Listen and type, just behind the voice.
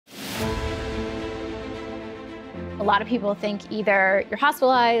A lot of people think either you're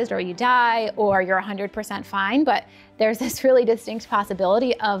hospitalized or you die or you're 100% fine, but there's this really distinct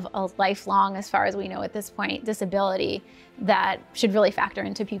possibility of a lifelong, as far as we know at this point, disability that should really factor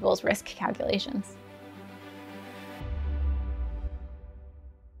into people's risk calculations.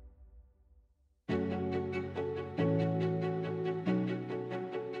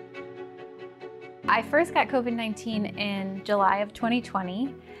 I first got COVID-19 in July of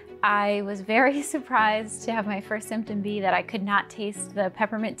 2020. I was very surprised to have my first symptom be that I could not taste the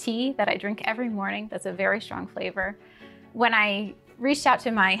peppermint tea that I drink every morning. That's a very strong flavor. When I reached out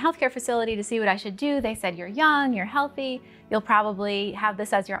to my healthcare facility to see what I should do, they said, "You're young, you're healthy, you'll probably have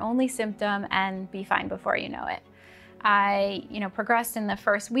this as your only symptom and be fine before you know it." I progressed in the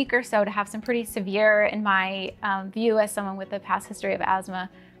first week or so to have some pretty severe, in my view as someone with a past history of asthma,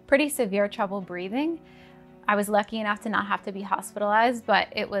 pretty severe trouble breathing. I was lucky enough to not have to be hospitalized, but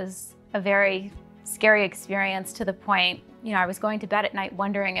it was a very scary experience to the point, I was going to bed at night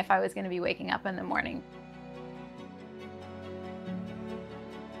wondering if I was going to be waking up in the morning.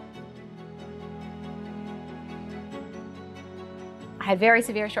 I had very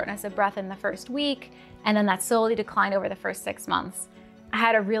severe shortness of breath in the first week, and then that slowly declined over the first 6 months. I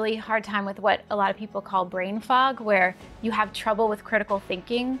had a really hard time with what a lot of people call brain fog, where you have trouble with critical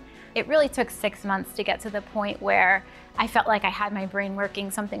thinking. It really took 6 months to get to the point where I felt like I had my brain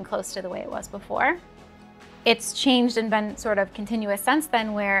working something close to the way it was before. It's changed and been sort of continuous since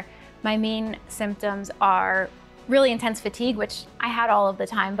then, where my main symptoms are really intense fatigue, which I had all of the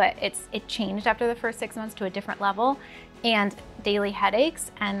time, but it changed after the first 6 months to a different level, and daily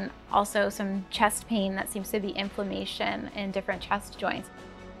headaches, and also some chest pain that seems to be inflammation in different chest joints.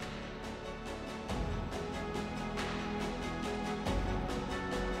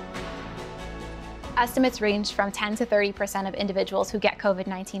 Estimates range from 10 to 30% of individuals who get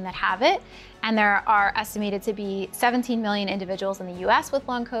COVID-19 that have it, and there are estimated to be 17 million individuals in the US with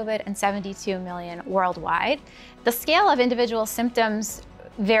long COVID and 72 million worldwide. The scale of individual symptoms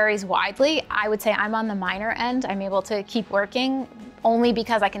varies widely. I would say I'm on the minor end. I'm able to keep working only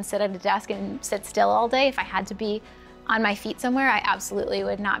because I can sit at a desk and sit still all day. If I had to be on my feet somewhere, I absolutely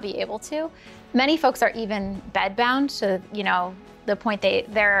would not be able to. Many folks are even bedbound to, the point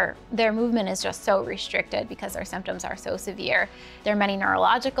their movement is just so restricted because their symptoms are so severe. There are many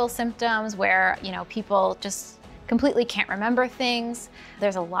neurological symptoms where, people just completely can't remember things.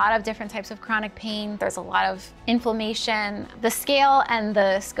 There's a lot of different types of chronic pain. There's a lot of inflammation. The scale and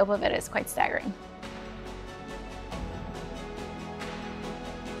the scope of it is quite staggering.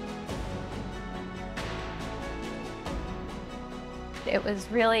 It was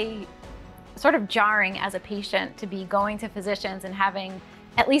really sort of jarring as a patient to be going to physicians and having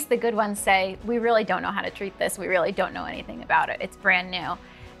at least the good ones say, "We really don't know how to treat this. We really don't know anything about it. It's brand new."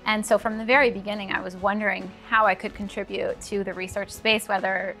 And so from the very beginning, I was wondering how I could contribute to the research space,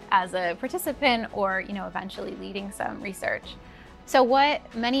 whether as a participant or, eventually leading some research. So what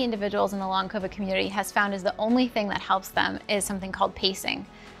many individuals in the long COVID community has found is the only thing that helps them is something called pacing.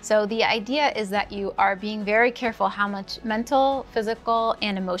 So the idea is that you are being very careful how much mental, physical,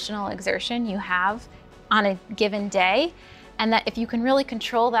 and emotional exertion you have on a given day, and that if you can really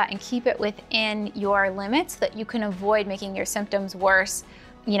control that and keep it within your limits, that you can avoid making your symptoms worse.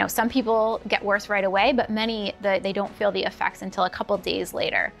 Some people get worse right away, but many, they don't feel the effects until a couple days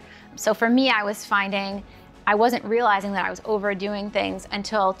later. So for me, I was finding I wasn't realizing that I was overdoing things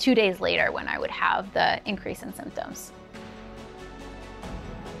until 2 days later when I would have the increase in symptoms.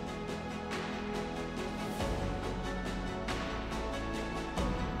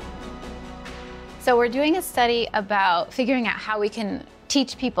 So we're doing a study about figuring out how we can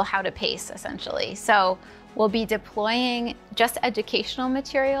teach people how to pace, essentially. So we'll be deploying just educational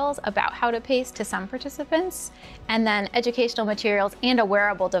materials about how to pace to some participants, and then educational materials and a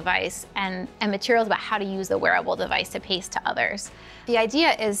wearable device and materials about how to use the wearable device to pace to others. The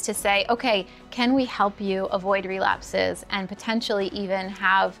idea is to say, okay, can we help you avoid relapses and potentially even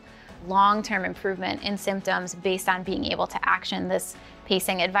have long-term improvement in symptoms based on being able to action this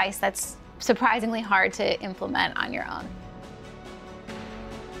pacing advice that's surprisingly hard to implement on your own.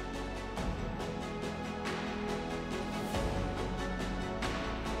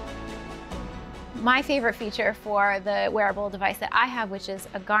 My favorite feature for the wearable device that I have, which is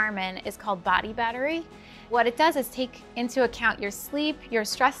a Garmin, is called Body Battery. What it does is take into account your sleep, your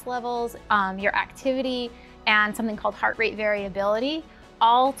stress levels, your activity, and something called heart rate variability,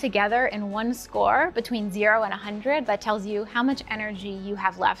 all together in one score between 0 and 100 that tells you how much energy you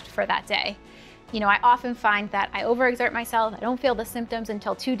have left for that day. I often find that I overexert myself, I don't feel the symptoms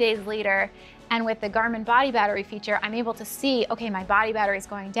until 2 days later, And with the Garmin body battery feature, I'm able to see, okay, my body battery is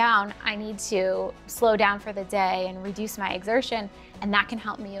going down. I need to slow down for the day and reduce my exertion, and that can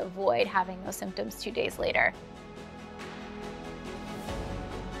help me avoid having those symptoms 2 days later.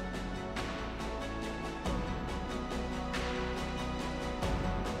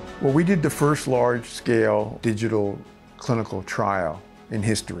 Well, we did the first large-scale digital clinical trial in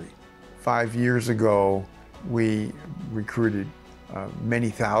history. 5 years ago, we recruited many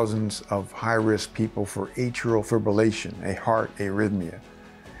thousands of high-risk people for atrial fibrillation, a heart arrhythmia.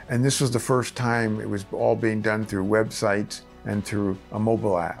 And this was the first time it was all being done through websites and through a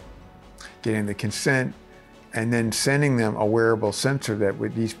mobile app. Getting the consent and then sending them a wearable sensor that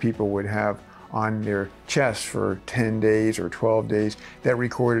these people would have on their chest for 10 days or 12 days that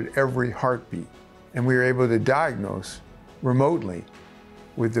recorded every heartbeat. And we were able to diagnose remotely,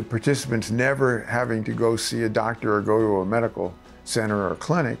 with the participants never having to go see a doctor or go to a medical center or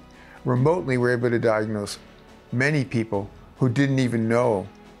clinic. Remotely, we were able to diagnose many people who didn't even know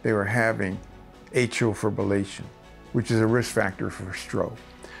they were having atrial fibrillation, which is a risk factor for stroke.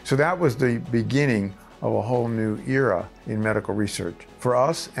 So that was the beginning of a whole new era in medical research for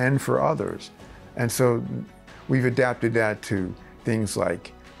us and for others. And so we've adapted that to things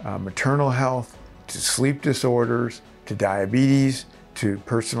like maternal health, to sleep disorders, to diabetes, to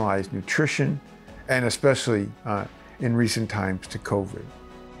personalized nutrition, and especially in recent times to COVID.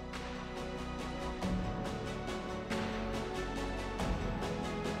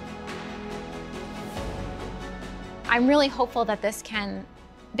 I'm really hopeful that this can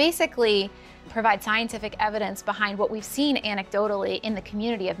basically provide scientific evidence behind what we've seen anecdotally in the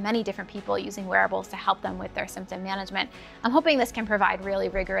community of many different people using wearables to help them with their symptom management. I'm hoping this can provide really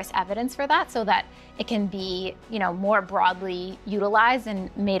rigorous evidence for that so that it can be, more broadly utilized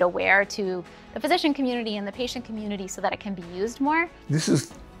and made aware to the physician community and the patient community so that it can be used more. This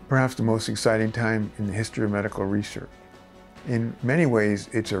is perhaps the most exciting time in the history of medical research. In many ways,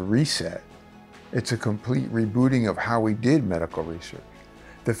 it's a reset. It's a complete rebooting of how we did medical research.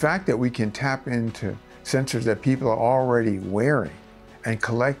 The fact that we can tap into sensors that people are already wearing and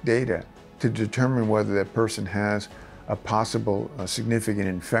collect data to determine whether that person has a possible significant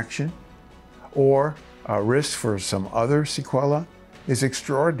infection or a risk for some other sequela is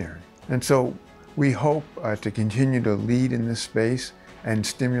extraordinary. And so we hope to continue to lead in this space and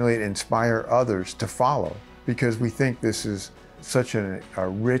stimulate and inspire others to follow, because we think this is such a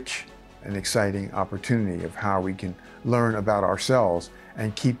rich and exciting opportunity of how we can learn about ourselves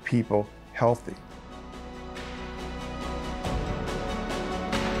and keep people healthy.